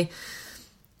way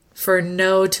for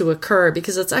no to occur,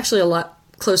 because it's actually a lot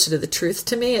closer to the truth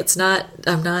to me. It's not,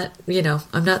 I'm not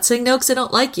saying no because I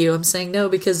don't like you. I'm saying no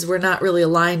because we're not really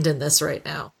aligned in this right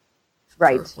now.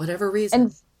 Right. For whatever reason.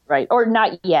 And, right. Or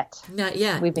not yet. Not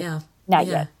yet.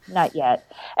 Not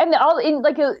yet. And all in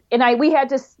like, we had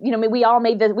to,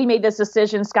 we made this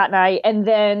decision, Scott and I, and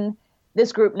then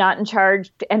this group not in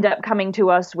charge ended up coming to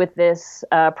us with this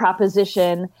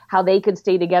proposition, how they could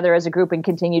stay together as a group and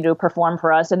continue to perform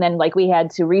for us. And then like we had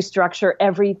to restructure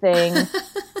everything.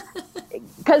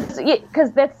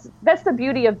 Because that's the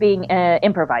beauty of being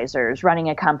improvisers, running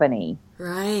a company.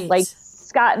 Right. Like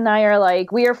Scott and I are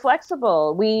like, we are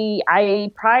flexible.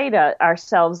 I pride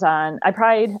ourselves on.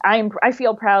 I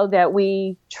feel proud that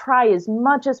we try as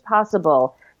much as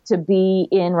possible to be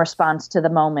in response to the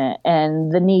moment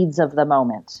and the needs of the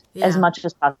moment as much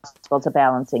as possible. It's a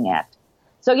balancing act.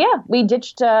 So yeah, we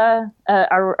ditched our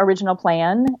original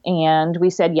plan and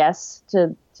we said yes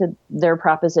to their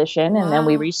proposition, and then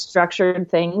we restructured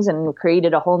things and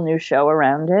created a whole new show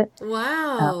around it.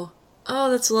 Wow.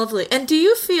 Oh, that's lovely. And do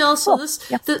you feel,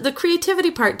 the creativity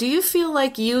part, do you feel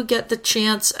like you get the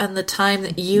chance and the time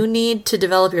that you need to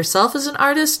develop yourself as an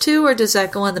artist too, or does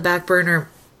that go on the back burner?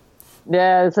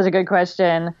 Yeah, that's such a good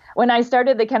question. When I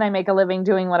started the Can I Make a Living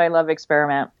Doing What I Love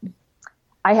experiment,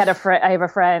 I have a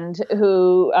friend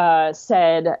who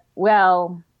said,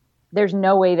 well, there's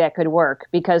no way that could work,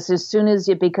 because as soon as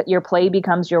your play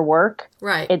becomes your work,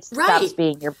 right, it stops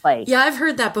being your play. Yeah, I've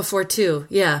heard that before too.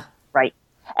 Yeah. Right.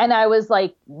 And I was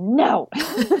like, no,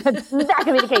 that's not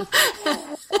going to be the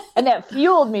case. And that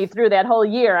fueled me through that whole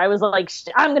year. I was like,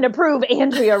 I'm going to prove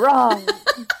Andrea wrong,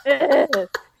 and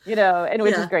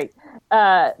which is great.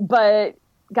 But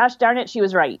gosh darn it, she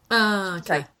was right. Oh,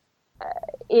 okay.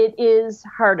 It is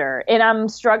harder, and I'm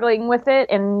struggling with it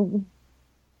and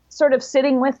sort of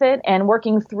sitting with it and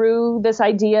working through this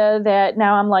idea that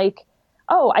now I'm like,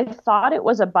 oh, I thought it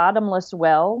was a bottomless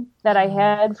well that I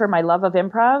had for my love of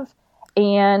improv,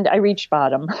 and I reached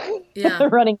bottom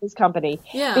running this company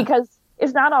because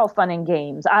it's not all fun and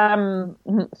games. I'm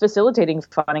facilitating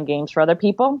fun and games for other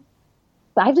people,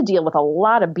 but I have to deal with a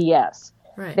lot of BS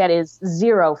that is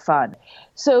zero fun.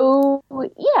 So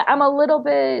yeah,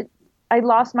 I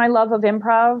lost my love of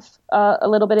improv a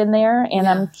little bit in there, and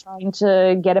I'm trying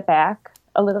to get it back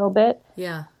a little bit.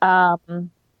 Yeah.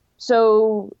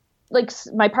 So like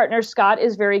my partner Scott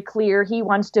is very clear.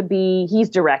 He's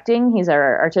directing. He's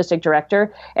our artistic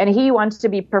director, and he wants to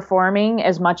be performing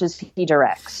as much as he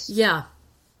directs. Yeah.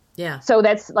 Yeah. So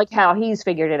that's like how he's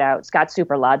figured it out. Scott's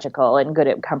super logical and good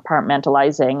at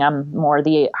compartmentalizing. I'm more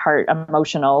the heart,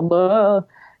 emotional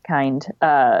kind.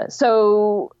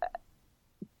 So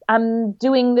I'm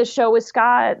doing the show with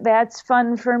Scott. That's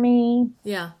fun for me.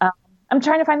 Yeah. I'm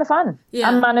trying to find the fun. Yeah.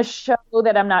 I'm on a show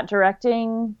that I'm not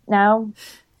directing now.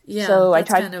 Yeah. So that's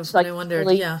I tried kind of to like what I wondered.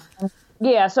 really,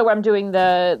 yeah. So I'm doing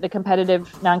the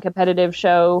competitive, non-competitive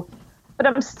show, but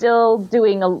I'm still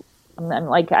doing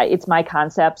it's my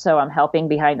concept. So I'm helping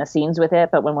behind the scenes with it.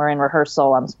 But when we're in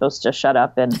rehearsal, I'm supposed to shut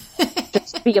up and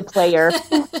just be a player.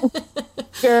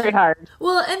 Very hard.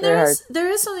 Well, and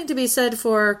there is something to be said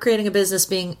for creating a business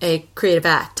being a creative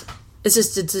act.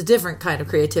 It's a different kind of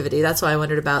creativity. That's why I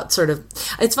wondered about sort of,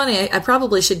 it's funny, I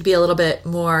probably should be a little bit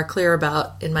more clear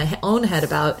about, in my own head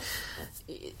about,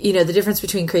 the difference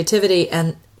between creativity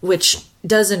and which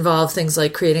does involve things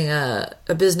like creating a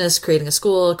business, creating a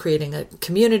school, creating a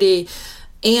community,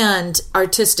 and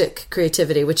artistic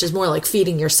creativity, which is more like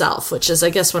feeding yourself, which is,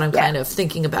 I guess, what I'm kind of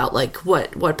thinking about, like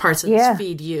what parts of this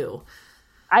feed you.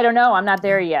 I don't know. I'm not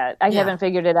there yet. I haven't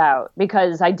figured it out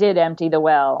because I did empty the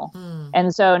well.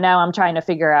 And so now I'm trying to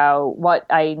figure out what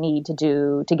I need to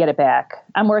do to get it back.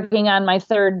 I'm working on my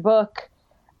third book,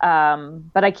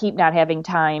 but I keep not having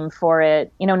time for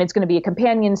it. And it's going to be a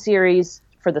companion series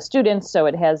for the students, so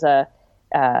it has a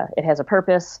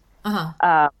purpose.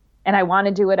 Uh-huh. And I want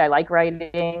to do it. I like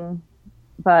writing.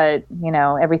 But,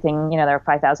 everything, there are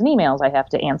 5,000 emails I have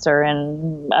to answer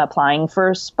and applying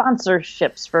for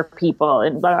sponsorships for people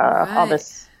and all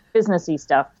this businessy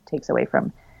stuff takes away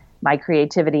from my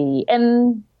creativity.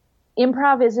 And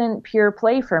improv isn't pure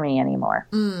play for me anymore,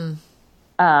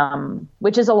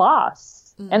 which is a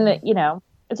loss. And,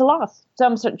 it's a loss. So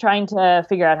I'm trying to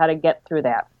figure out how to get through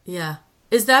that. Yeah.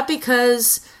 Is that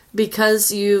because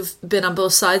because you've been on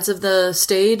both sides of the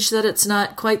stage that it's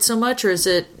not quite so much, or is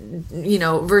it,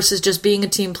 versus just being a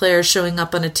team player, showing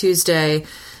up on a Tuesday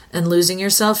and losing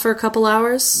yourself for a couple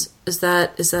hours? Is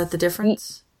that the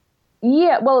difference?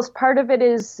 Yeah, well, as part of it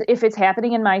is, if it's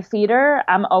happening in my theater,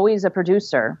 I'm always a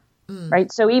producer,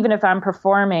 right? So even if I'm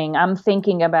performing, I'm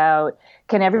thinking about,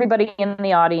 can everybody in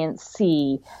the audience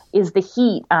see, is the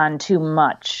heat on too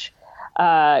much?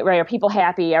 Right? Are people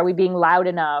happy? Are we being loud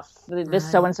enough?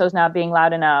 This so-and-so's not being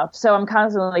loud enough. So I'm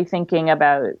constantly thinking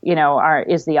about,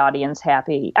 is the audience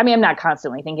happy? I mean, I'm not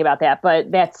constantly thinking about that, but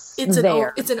it's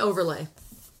an overlay.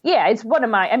 Yeah, it's one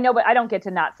of my, but I don't get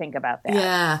to not think about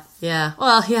that. Yeah.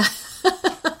 Well, yeah.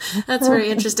 That's very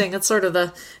interesting. It's sort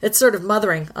of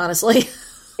mothering, honestly.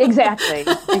 Exactly.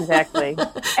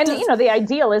 And, the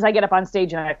ideal is I get up on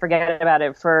stage and I forget about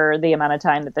it for the amount of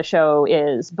time that the show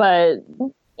is. But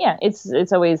yeah,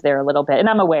 it's always there a little bit. And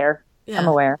I'm aware. Yeah. I'm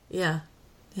aware. Yeah.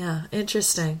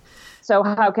 Interesting. So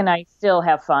how can I still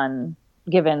have fun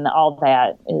given all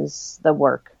that is the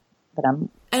work that I'm.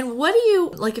 And what do you,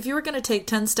 like, if you were going to take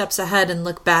 10 steps ahead and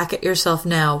look back at yourself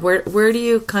now, where do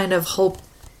you kind of hope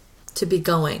to be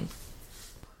going?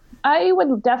 I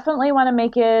would definitely want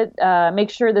to make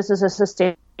sure this is a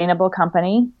sustainable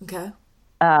company. Okay.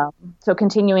 So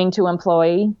continuing to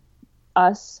employ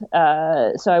us.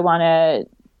 So I want it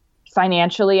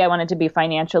to be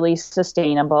financially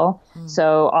sustainable.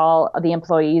 So all the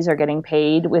employees are getting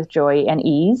paid with joy and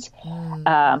ease.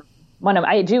 I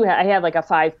have like a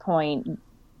 5-point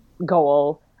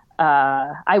goal.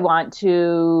 I want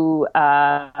to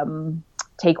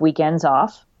take weekends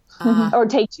off. Or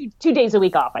take two days a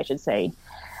week off, I should say.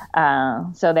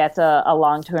 So that's a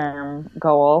long-term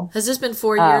goal. Has this been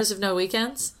 4 years of no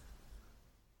weekends?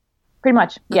 Pretty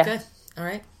much, yeah. Okay, all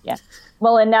right. Yeah.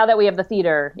 Well, and now that we have the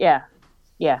theater, yeah,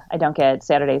 I don't get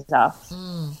Saturdays off.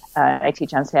 I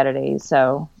teach on Saturdays,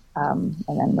 so and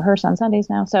then rehearse on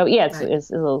Sundays now. So yeah, it's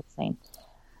a little insane.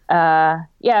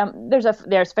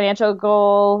 There's financial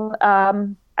goal.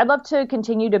 I'd love to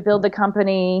continue to build the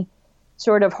company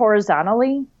sort of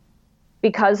horizontally.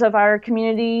 Because of our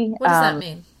community. What does that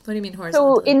mean? What do you mean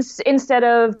horizontally? So instead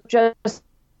of just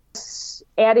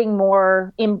adding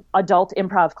more adult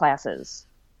improv classes,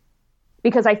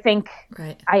 because I think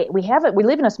we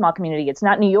live in a small community. It's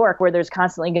not New York where there's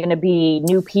constantly going to be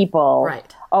new people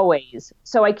always.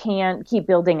 So I can't keep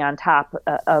building on top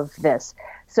of this.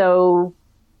 So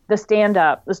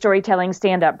the storytelling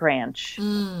stand-up branch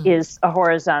is a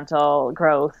horizontal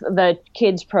growth. The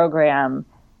kids program,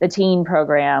 the teen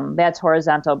program, that's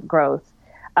horizontal growth.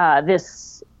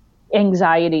 This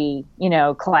anxiety,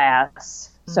 class.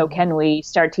 So can we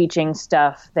start teaching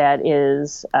stuff that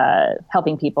is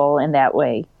helping people in that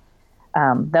way?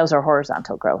 Those are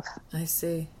horizontal growth. I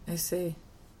see.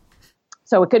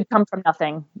 So it could come from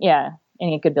nothing. Yeah.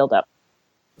 And it could build up.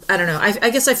 I don't know.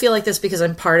 I guess I feel like this because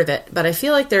I'm part of it, but I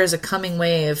feel like there's a coming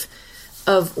wave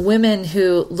of women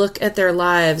who look at their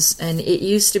lives, and it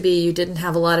used to be you didn't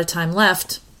have a lot of time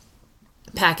left.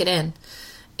 Pack it in.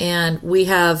 And we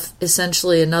have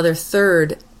essentially another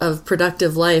third of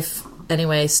productive life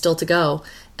anyway still to go,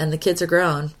 and the kids are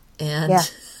grown, and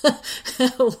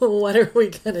what are we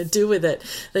going to do with it?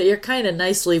 That you're kind of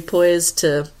nicely poised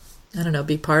to, I don't know,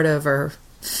 be part of or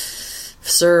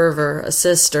serve or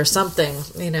assist or something,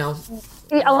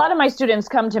 A lot of my students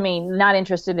come to me not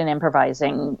interested in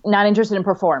improvising, not interested in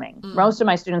performing. Most of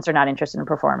my students are not interested in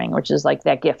performing, which is like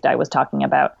that gift I was talking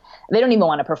about. They don't even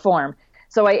want to perform.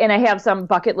 So I have some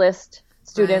bucket list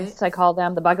students, I call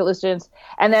them the bucket list students.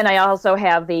 And then I also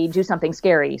have the do something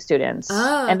scary students.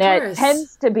 And that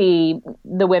tends to be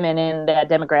the women in that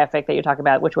demographic that you're talking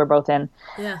about, which we're both in,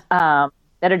 that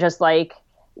are just like,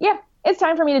 it's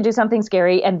time for me to do something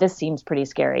scary. And this seems pretty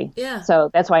scary. Yeah. So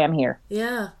that's why I'm here.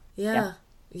 Yeah. Oh,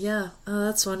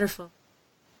 that's wonderful.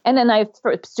 And then I have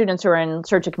students who are in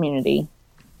search of community.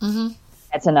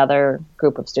 That's another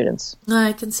group of students.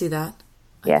 I can see that.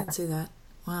 I can see that.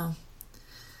 Wow.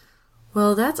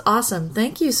 Well, that's awesome.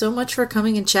 Thank you so much for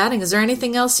coming and chatting. Is there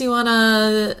anything else you want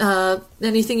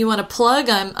to plug?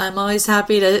 I'm always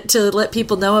happy to let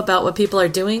people know about what people are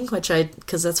doing,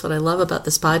 because that's what I love about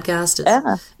this podcast.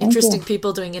 Is interesting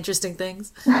people doing interesting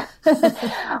things.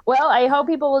 Well, I hope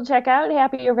people will check out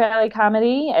Happier Valley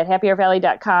Comedy at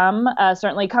happiervalley.com.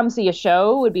 Certainly come see a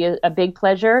show would be a big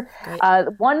pleasure.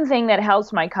 One thing that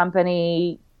helps my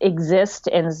company exist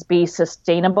and be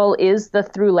sustainable is the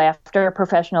Through Laughter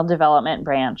professional development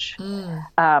branch.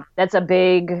 That's a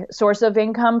big source of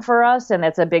income for us, and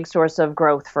that's a big source of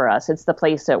growth for us. It's the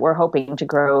place that we're hoping to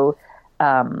grow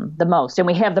the most, and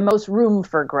we have the most room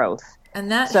for growth.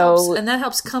 And that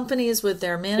helps companies with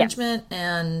their management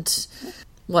and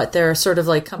What, they're sort of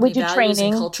like company We do values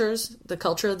training. and cultures, the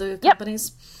culture of the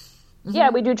companies? Yeah,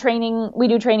 we do training. We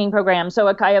do training programs.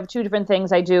 So I have two different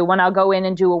things I do. One, I'll go in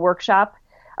and do a workshop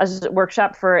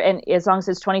for, and as long as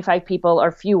it's 25 people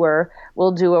or fewer,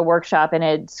 we'll do a workshop, and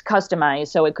it's customized.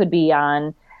 So it could be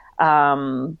on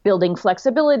building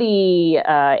flexibility,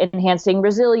 enhancing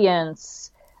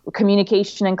resilience,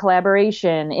 communication and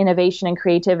collaboration, innovation and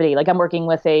creativity. Like I'm working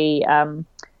with an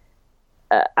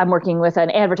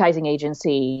advertising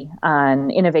agency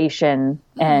on innovation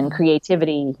and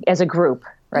creativity as a group,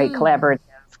 right? Collaborative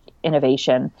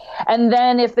innovation. And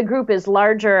then if the group is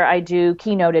larger, I do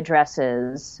keynote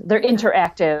addresses. They're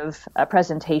interactive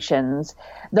presentations.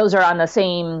 Those are on the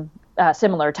same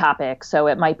similar topic. So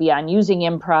it might be on using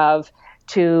improv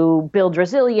to build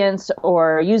resilience,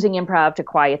 or using improv to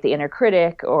quiet the inner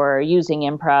critic, or using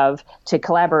improv to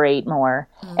collaborate more.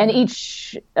 And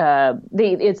each,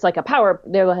 it's like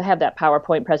they'll have that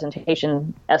PowerPoint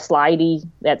presentation, that slidey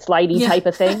type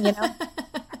of thing, you know?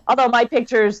 Although my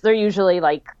pictures, they're usually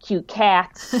like cute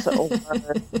cats or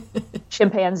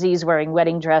chimpanzees wearing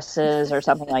wedding dresses or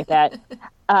something like that.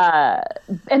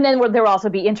 And then there will also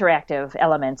be interactive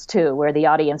elements too, where the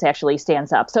audience actually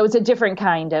stands up. So it's a different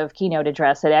kind of keynote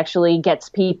address that actually gets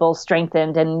people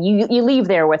strengthened, and you leave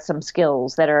there with some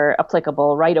skills that are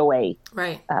applicable right away.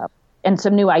 Right. And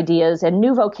some new ideas and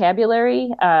new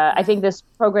vocabulary. I think this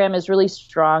program is really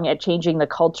strong at changing the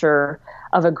culture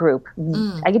of a group.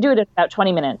 I could do it in about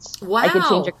 20 minutes. Wow. I could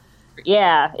change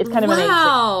yeah, it's kind of amazing.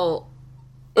 Wow.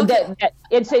 Okay.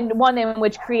 It's in one in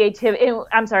which I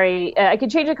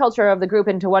could change the culture of the group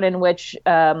into one in which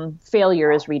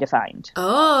failure is redefined.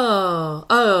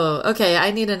 Oh, okay.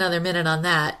 I need another minute on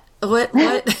that. What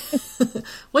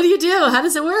what do you do? How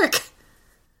does it work?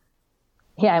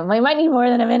 Yeah, I might need more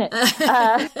than a minute.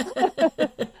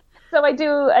 So I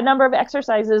do a number of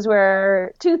exercises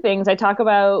where two things. I talk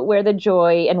about where the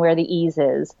joy and where the ease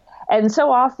is. And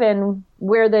so often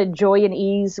where the joy and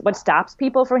ease, what stops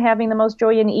people from having the most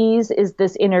joy and ease is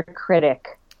this inner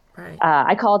critic. Right.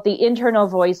 I call it the internal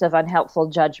voice of unhelpful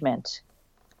judgment.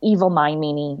 Evil mind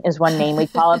meaning is one name we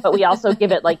call it, but we also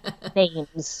give it like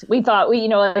names. We thought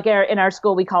like in our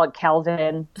school, we call it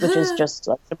Calvin, which is just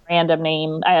like some random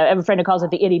name. I have a friend who calls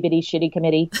it the itty bitty shitty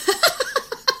committee.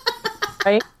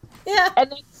 Right? Yeah.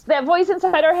 And it's that voice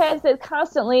inside our heads that's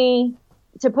constantly,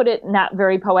 to put it not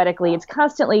very poetically, it's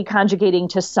constantly conjugating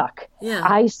to suck. Yeah.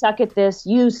 I suck at this,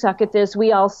 you suck at this,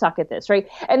 we all suck at this, right?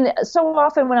 And so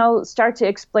often when I'll start to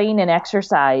explain an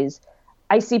exercise,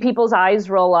 I see people's eyes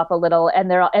roll up a little,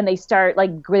 and they start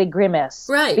like grimace.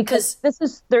 Right. Because this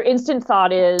is their instant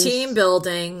thought is team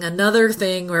building, another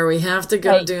thing where we have to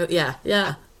go do. Yeah.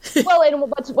 Well,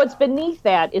 and what's beneath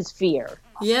that is fear.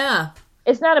 Yeah.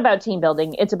 It's not about team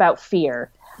building. It's about fear.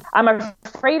 I'm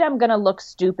afraid I'm going to look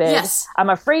stupid. Yes.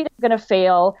 I'm afraid I'm going to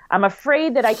fail. I'm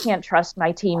afraid that I can't trust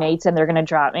my teammates and they're going to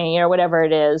drop me, or whatever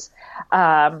it is.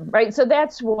 Right. So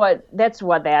that's what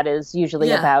that is usually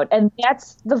about. And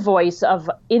that's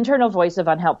the internal voice of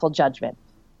unhelpful judgment.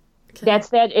 Okay. That's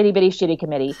that itty bitty shitty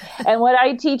committee. And what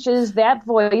I teach is that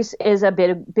voice is a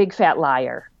big fat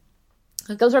liar.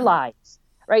 Okay. Those are lies.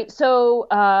 Right. So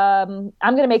I'm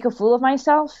going to make a fool of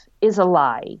myself is a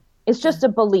lie. It's just a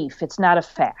belief. It's not a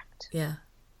fact. Yeah.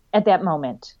 At that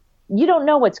moment, you don't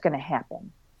know what's going to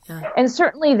happen. Yeah. And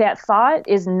certainly that thought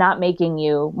is not making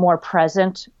you more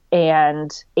present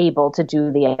and able to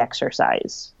do the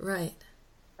exercise. Right.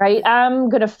 Right. I'm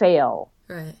going to fail.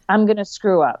 Right. I'm going to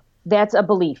screw up. That's a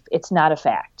belief. It's not a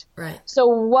fact. Right. So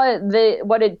what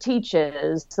it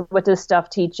teaches, what this stuff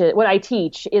teaches, what I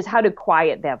teach is how to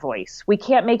quiet that voice. We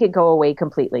can't make it go away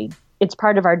completely. It's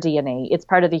part of our DNA. It's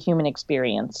part of the human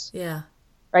experience. Yeah.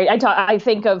 Right. I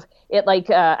think of it like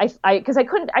because I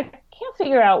can't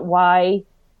figure out why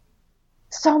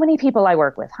so many people I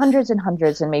work with, hundreds and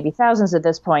hundreds and maybe thousands at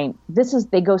this point,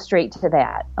 they go straight to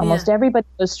that. Almost everybody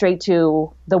goes straight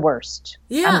to the worst.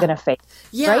 Yeah. I'm going to fail.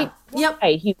 Yeah. Right? Yep.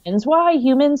 Why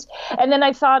humans? And then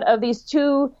I thought of these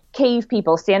two cave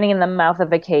people standing in the mouth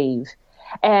of a cave,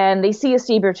 and they see a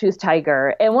saber-toothed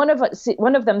tiger, and one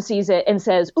of them sees it and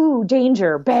says, "Ooh,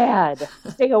 danger, bad,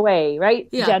 stay away," right?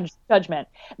 Yeah. Judgment.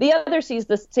 The other sees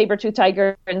the saber-toothed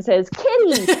tiger and says,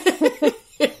 "Kitty,"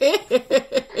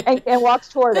 and walks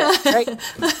toward it, right?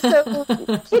 So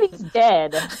Kitty's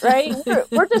dead, right?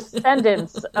 We're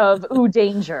descendants of "Ooh,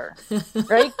 danger,"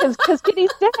 right? Because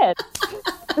Kitty's dead.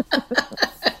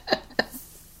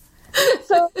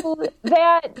 So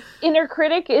that inner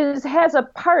critic has a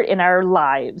part in our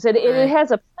lives. It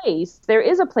has a place. There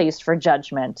is a place for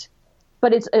judgment,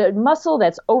 but it's a muscle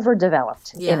that's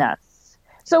overdeveloped in us.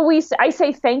 So I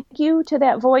say thank you to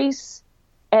that voice,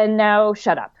 and now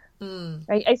shut up.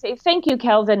 Right? I say, thank you,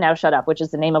 Kelvin, now shut up, which is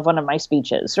the name of one of my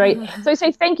speeches, right? So I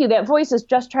say, thank you, that voice is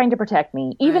just trying to protect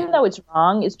me. Even though it's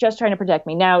wrong, it's just trying to protect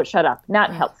me. Now shut up.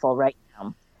 Not helpful right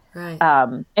now.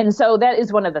 Right. And so that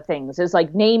is one of the things, is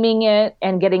like naming it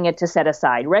and getting it to set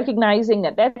aside, recognizing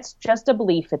that that's just a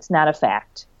belief, it's not a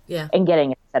fact. Yeah. And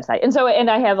getting it set aside. And so, and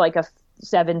I have like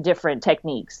 7 different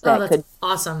techniques that could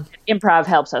awesome. Improv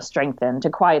helps us strengthen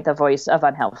to quiet the voice of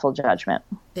unhelpful judgment.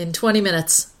 In 20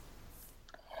 minutes.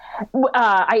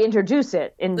 I introduce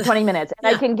it in 20 minutes, and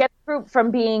I can get the group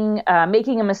from being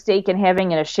making a mistake and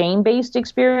having a shame-based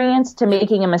experience to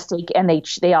making a mistake and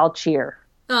they all cheer.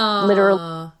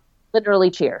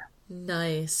 Literally cheer.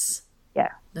 Nice. Yeah,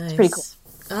 nice. It's pretty cool.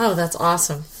 Oh, that's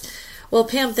awesome. Well,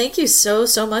 Pam, thank you so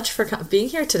much for being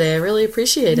here today. I really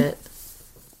appreciate it.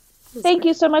 Thank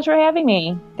you so much for having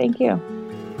me. Thank you.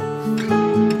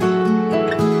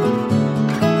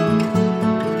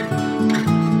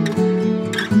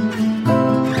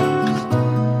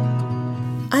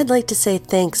 I'd like to say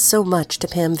thanks so much to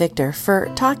Pam Victor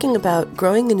for talking about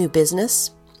growing a new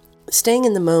business, staying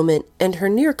in the moment, and her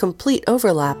near complete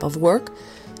overlap of work,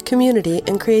 community,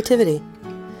 and creativity.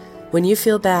 When you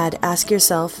feel bad, ask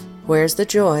yourself, where's the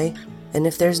joy? And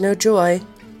if there's no joy,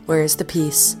 where's the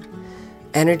peace?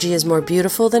 Energy is more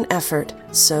beautiful than effort,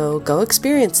 so go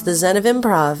experience the Zen of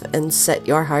Improv and set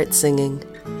your heart singing.